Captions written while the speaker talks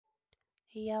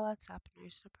Yo, what's up,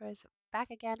 Nurse Nippers?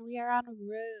 Back again. We are on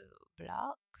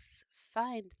Roblox.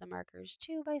 Find the Markers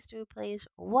 2 by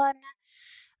Stuyplayz1.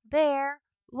 There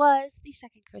was the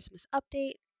second Christmas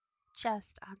update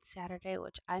just on Saturday,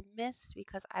 which I missed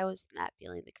because I was not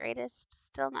feeling the greatest.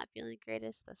 Still not feeling the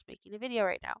greatest, thus making a video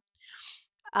right now.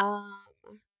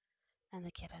 And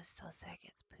the kiddo's so sick.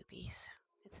 It's poopies.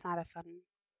 It's not a fun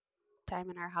time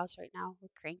in our house right now. We're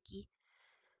cranky.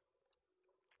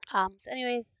 So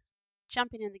anyways,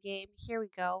 jumping in the game. Here we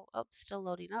go. Oh, still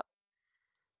loading up.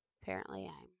 Apparently,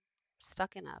 I'm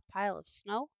stuck in a pile of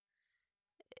snow.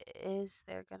 Is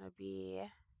there going to be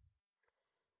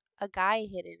a guy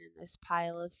hidden in this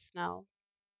pile of snow?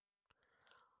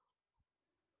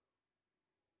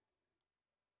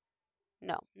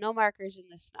 No, no markers in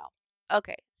the snow.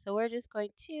 Okay, so we're just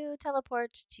going to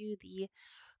teleport to the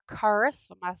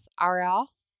Christmas area.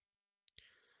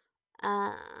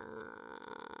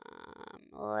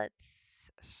 Let's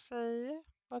see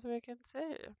what we can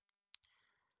see.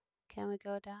 Can we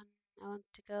go down? I want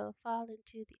to go fall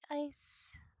into the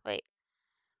ice. Wait.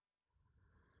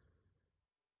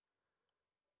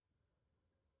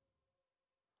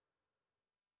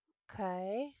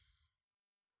 Okay.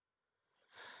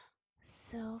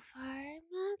 So far, I'm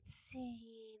not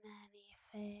seeing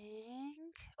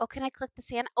anything. Oh, can I click the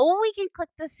Santa? Oh, we can click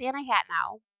the Santa hat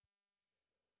now.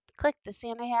 Click the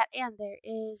Santa hat, and there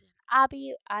is an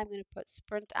obby. I'm going to put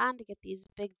sprint on to get these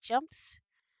big jumps.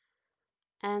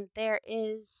 And there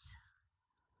is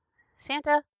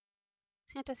Santa.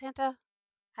 Santa, Santa.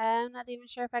 I'm not even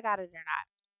sure if I got it or not.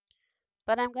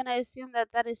 But I'm going to assume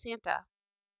that that is Santa.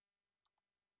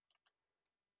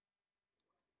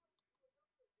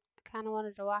 I kind of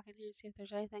wanted to walk in here and see if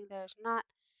there's anything. There's not.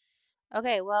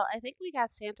 Okay, well, I think we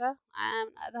got Santa. I'm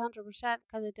not 100%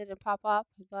 because it didn't pop up,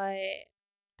 but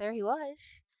there he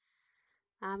was.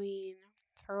 I mean,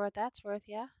 for what that's worth,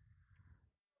 yeah.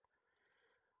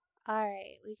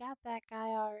 Alright, we got that guy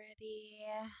already.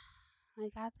 We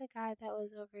got the guy that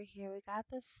was over here. We got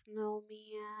the snowman.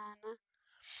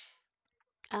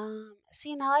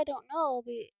 See, now I don't know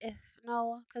if,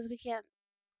 no, because we can't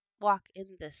walk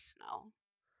in this snow.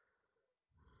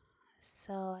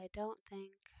 So I don't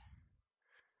think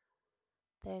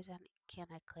there's any. Can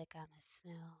I click on the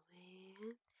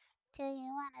snowman? Do you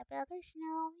want to build a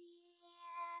snowman?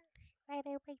 Write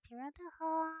our picture on the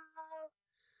hall.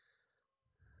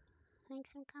 Think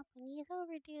some company is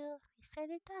overdue. We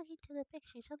started talking to the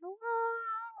pictures on the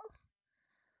wall.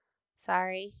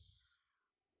 Sorry.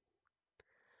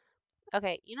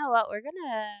 Okay, you know what? We're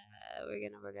gonna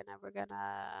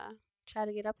try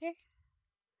to get up here.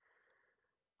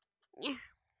 Yeah.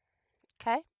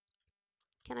 Okay.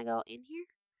 Can I go in here?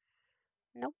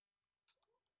 Nope.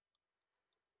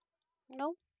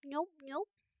 Nope. Nope. Nope.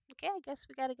 Okay, I guess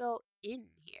we gotta go in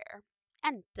here.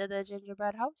 Enter the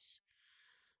gingerbread house.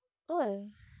 Oh,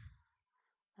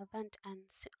 event ends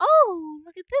soon. Oh,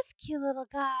 look at this cute little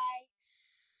guy.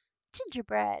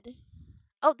 Gingerbread.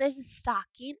 Oh, there's a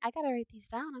stocking. I gotta write these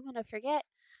down. I'm gonna forget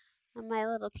on my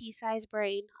little pea-sized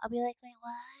brain. I'll be like, wait,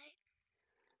 what?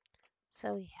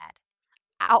 So we had.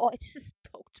 Ow, I just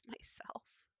poked myself.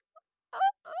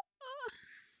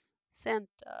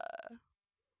 Santa.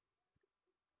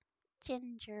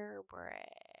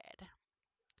 Gingerbread.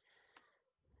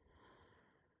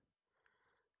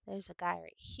 There's a guy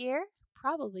right here.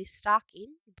 Probably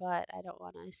stocking, but I don't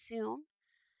want to assume.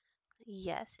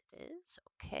 Yes, it is.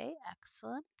 Okay,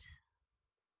 excellent.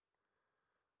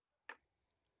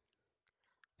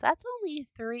 So that's only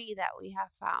 3 that we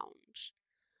have found.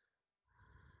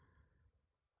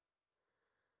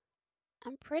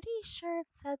 I'm pretty sure it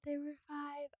said there were 5.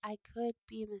 I could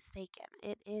be mistaken.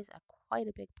 It is quite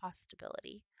a big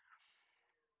possibility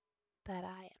that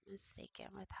I am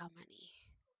mistaken with how many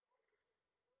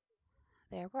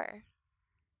there were.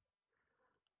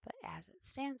 But as it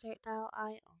stands right now,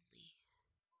 I only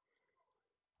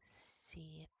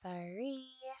see 3.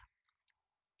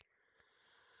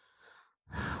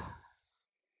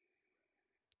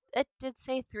 It did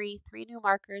say 3. 3 new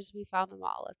markers. We found them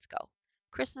all. Let's go.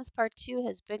 Christmas part 2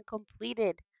 has been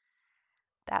completed.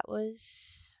 That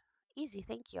was easy.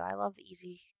 Thank you. I love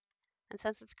easy. And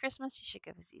since it's Christmas, you should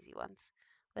give us easy ones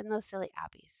with no silly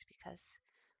obbies because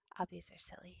obbies are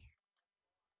silly.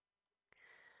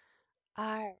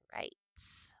 All right.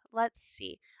 Let's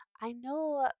see. I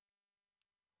know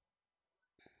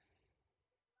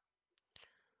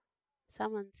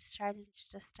someone's trying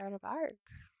to just start a bark.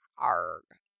 Arg,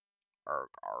 arg,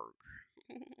 arg.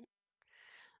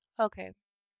 Okay.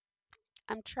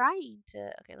 I'm trying to.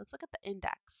 Okay, let's look at the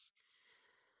index.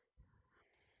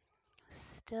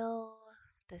 Still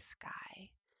this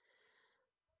guy.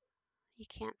 You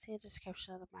can't see the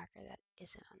description of the marker that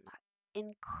isn't on that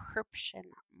encryption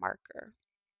marker.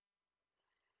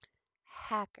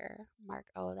 Hacker mark.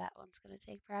 Oh, that one's gonna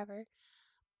take forever.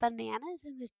 Bananas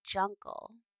in the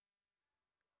jungle.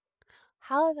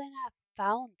 How have I not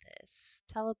found this?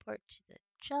 Teleport to the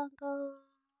jungle.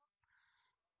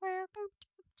 Welcome to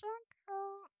the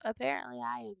jungle. Apparently,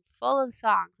 I am full of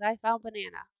songs. I found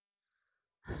banana.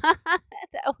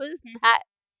 That was not.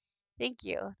 Thank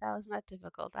you. That was not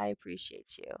difficult. I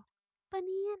appreciate you.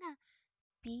 Banana.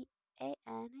 Bananas.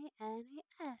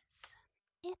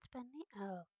 It's banana.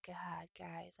 Oh God,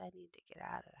 guys, I need to get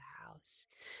out of the house.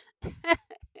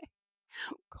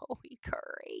 Going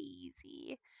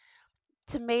crazy.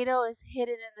 Tomato is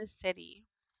hidden in the city.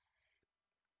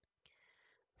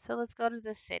 So let's go to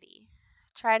the city.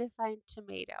 Try to find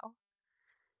tomato.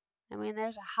 I mean,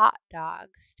 there's a hot dog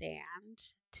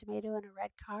stand. Tomato in a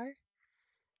red car?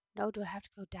 No, do I have to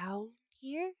go down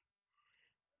here?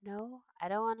 No, I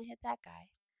don't want to hit that guy.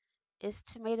 Is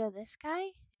tomato this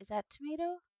guy? Is that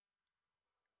tomato?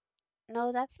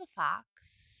 No, that's a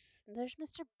fox. There's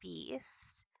Mr.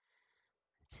 Beast.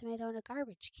 Tomato in a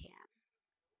garbage can.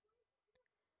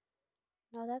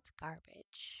 No, that's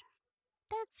garbage.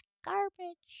 That's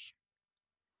garbage.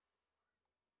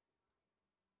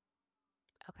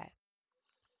 Okay.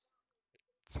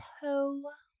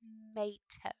 Tomato.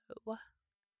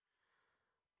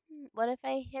 What if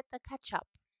I hit the ketchup?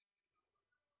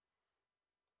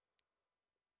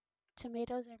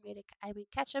 Tomatoes are made of, I mean,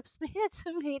 ketchup's made of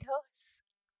tomatoes.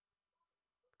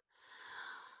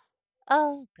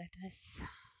 Oh, goodness.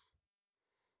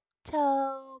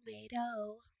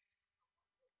 Tomato.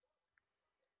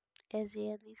 Is he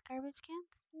in these garbage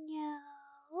cans?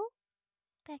 No.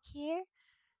 Back here?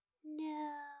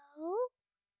 No.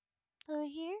 Over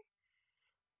here?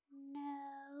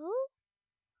 No.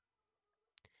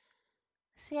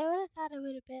 See, I would have thought it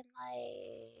would have been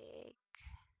like.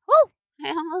 Woo! I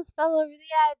almost fell over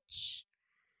the edge.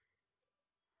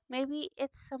 Maybe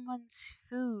it's someone's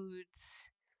foods.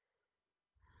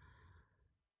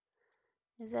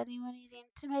 Is anyone eating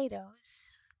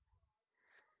tomatoes?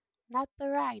 Not the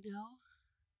rhino.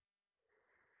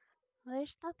 Well,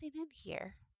 there's nothing in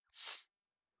here.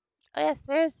 Oh yes,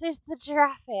 there's the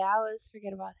giraffe. I always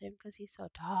forget about him because he's so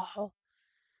tall.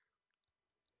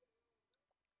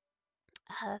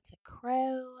 That's a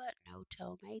crow. No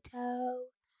tomato.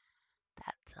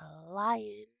 That's a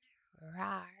lion.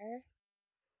 Rar.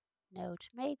 No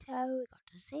tomato. We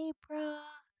got a zebra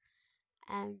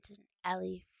and an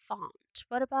elephant.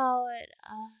 What about?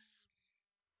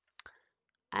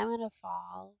 I'm gonna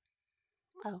fall.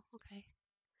 Oh, okay.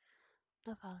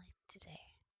 No falling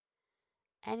today.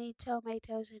 Any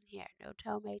tomatoes in here? No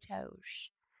tomatoes.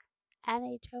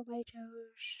 Any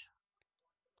tomatoes?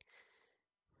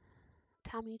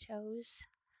 Tommy toes.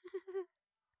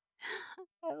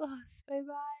 I lost my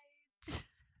mind.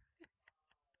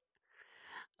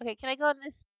 Okay, can I go in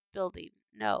this building?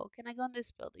 No. Can I go in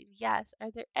this building? Yes.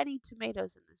 Are there any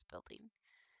tomatoes in this building?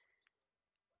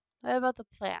 What about the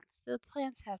plants? Do the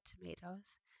plants have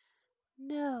tomatoes?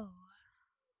 No,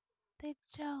 they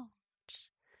don't.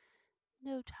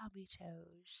 No Tommy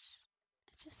toes.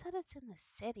 It just said it's in the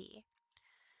city.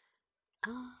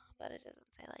 But it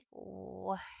doesn't say like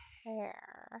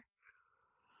where.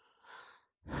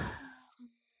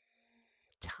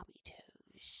 Tommy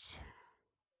toes.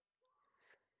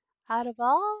 Out of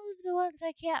all of the ones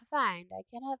I can't find, I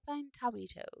cannot find Tommy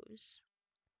toes.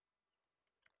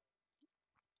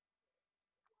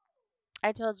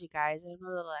 I told you guys I'm a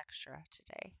little extra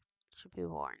today. Should be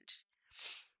warned.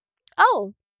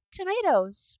 Oh,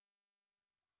 tomatoes.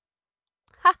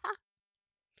 Haha.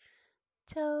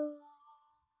 Tomato.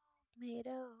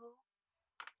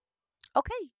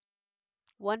 Okay,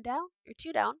 one down or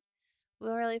two down. We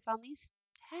already found these.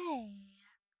 Hey.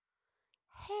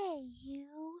 Hey,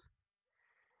 you.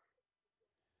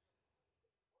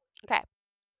 Okay.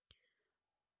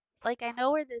 Like, I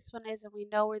know where this one is, and we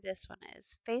know where this one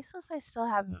is. Faceless, I still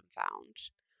haven't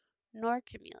found. Nor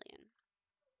Chameleon.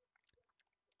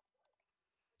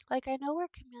 Like, I know where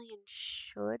Chameleon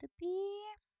should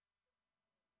be.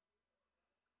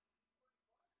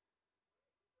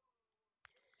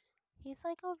 He's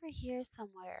like over here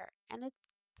somewhere. And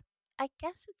I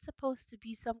guess it's supposed to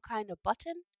be some kind of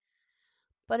button.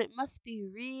 But it must be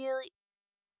really.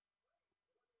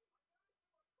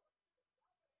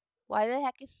 Why the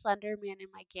heck is Slender Man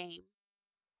in my game?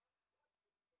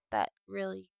 That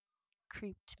really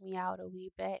creeped me out a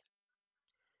wee bit.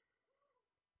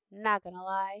 Not gonna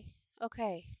lie.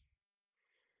 Okay.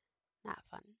 Not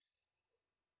fun.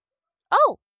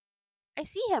 Oh! I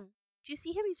see him. Do you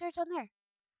see him? He's right down there.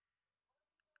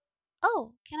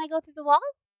 Oh, can I go through the wall?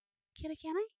 Can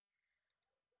I?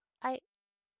 I.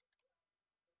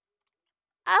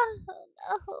 Oh,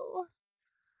 no.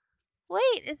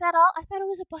 Wait, is that all? I thought it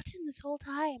was a button this whole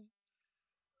time.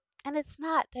 And it's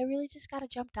not. I really just gotta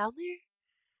jump down there?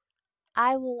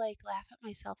 I will, like, laugh at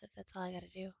myself if that's all I gotta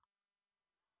do.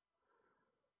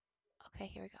 Okay,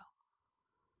 here we go.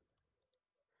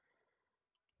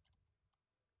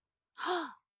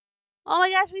 Oh my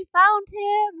gosh, we found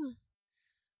him!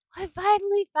 I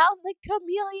finally found the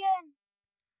chameleon!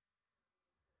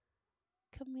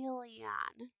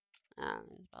 Chameleon. I don't know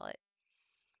how to spell it.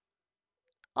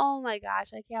 Oh my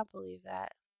gosh, I can't believe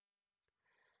that.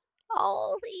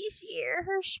 All these years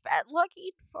spent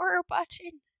looking for a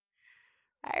button.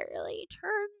 I really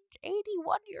turned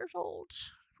 81 years old.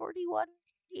 41,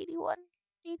 81,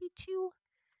 82,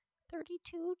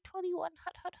 32, 21.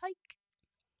 Hut, hut, hike.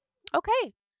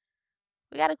 Okay,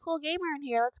 we got a cool gamer in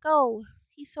here. Let's go.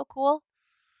 He's so cool.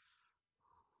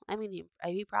 I mean,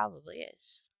 he probably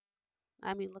is.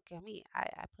 I mean, look at me.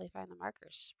 I play Find the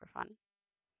Markers for fun.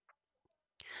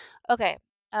 Okay,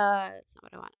 that's not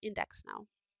what I want. Index now.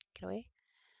 Get away.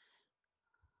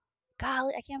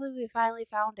 Golly, I can't believe we finally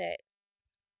found it.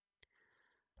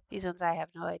 These ones I have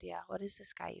no idea. What is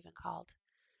this guy even called?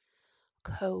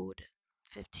 Code.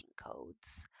 15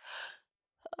 codes.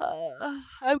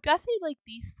 I'm guessing like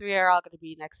these three are all going to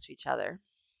be next to each other.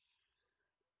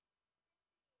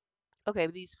 Okay,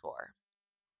 these four.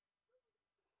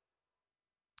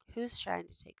 Who's trying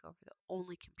to take over the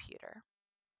only computer?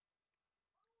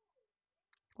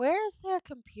 Where is their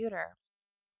computer?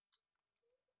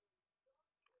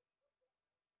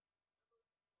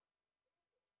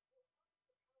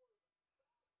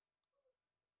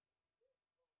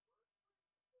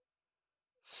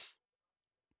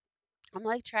 I'm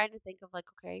like trying to think of like,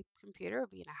 okay, computer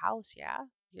would be in a house, yeah.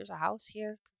 Here's a house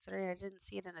here, considering I didn't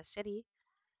see it in the city.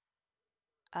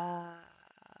 Um,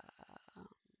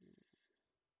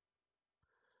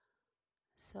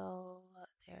 so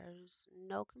there's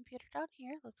no computer down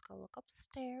here. Let's go look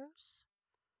upstairs.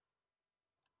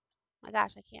 My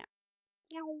gosh, I can't.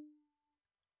 Meow.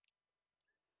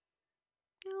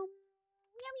 Meow.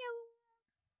 Meow meow.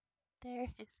 There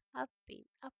is nothing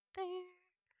up there.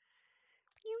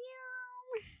 Meow meow.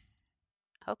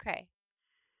 Okay.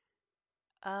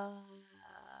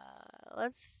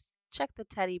 Let's check the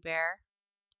teddy bear.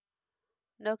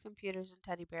 No computers in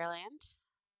teddy bear land.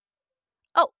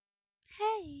 Oh,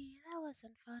 hey, that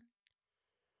wasn't fun.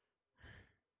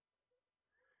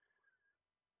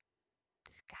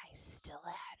 This guy's still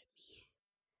ahead of me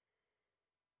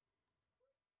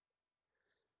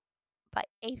by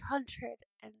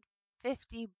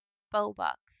 850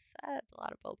 Bobucks. That's a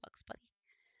lot of Bobucks, buddy.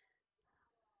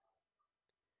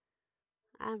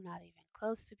 I'm not even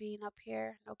close to being up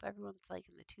here. Nope, everyone's like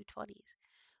in the 220s.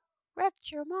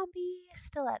 Retro Mombi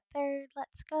still at third.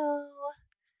 Let's go.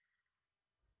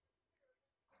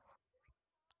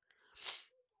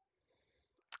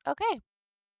 Okay.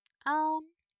 Um,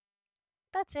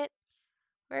 that's it.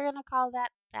 We're gonna call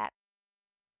that that.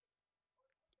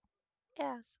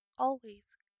 As always,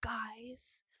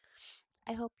 guys,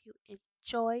 I hope you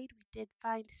enjoyed. We did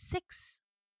find 6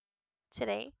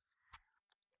 today.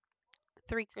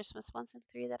 3 Christmas ones and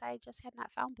 3 that I just had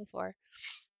not found before.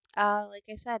 Like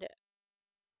I said,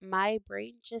 my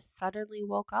brain just suddenly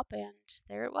woke up and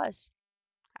there it was.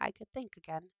 I could think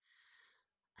again.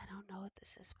 I don't know what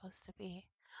this is supposed to be.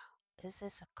 Is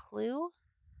this a clue?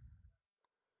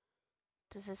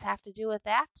 Does this have to do with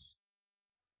that?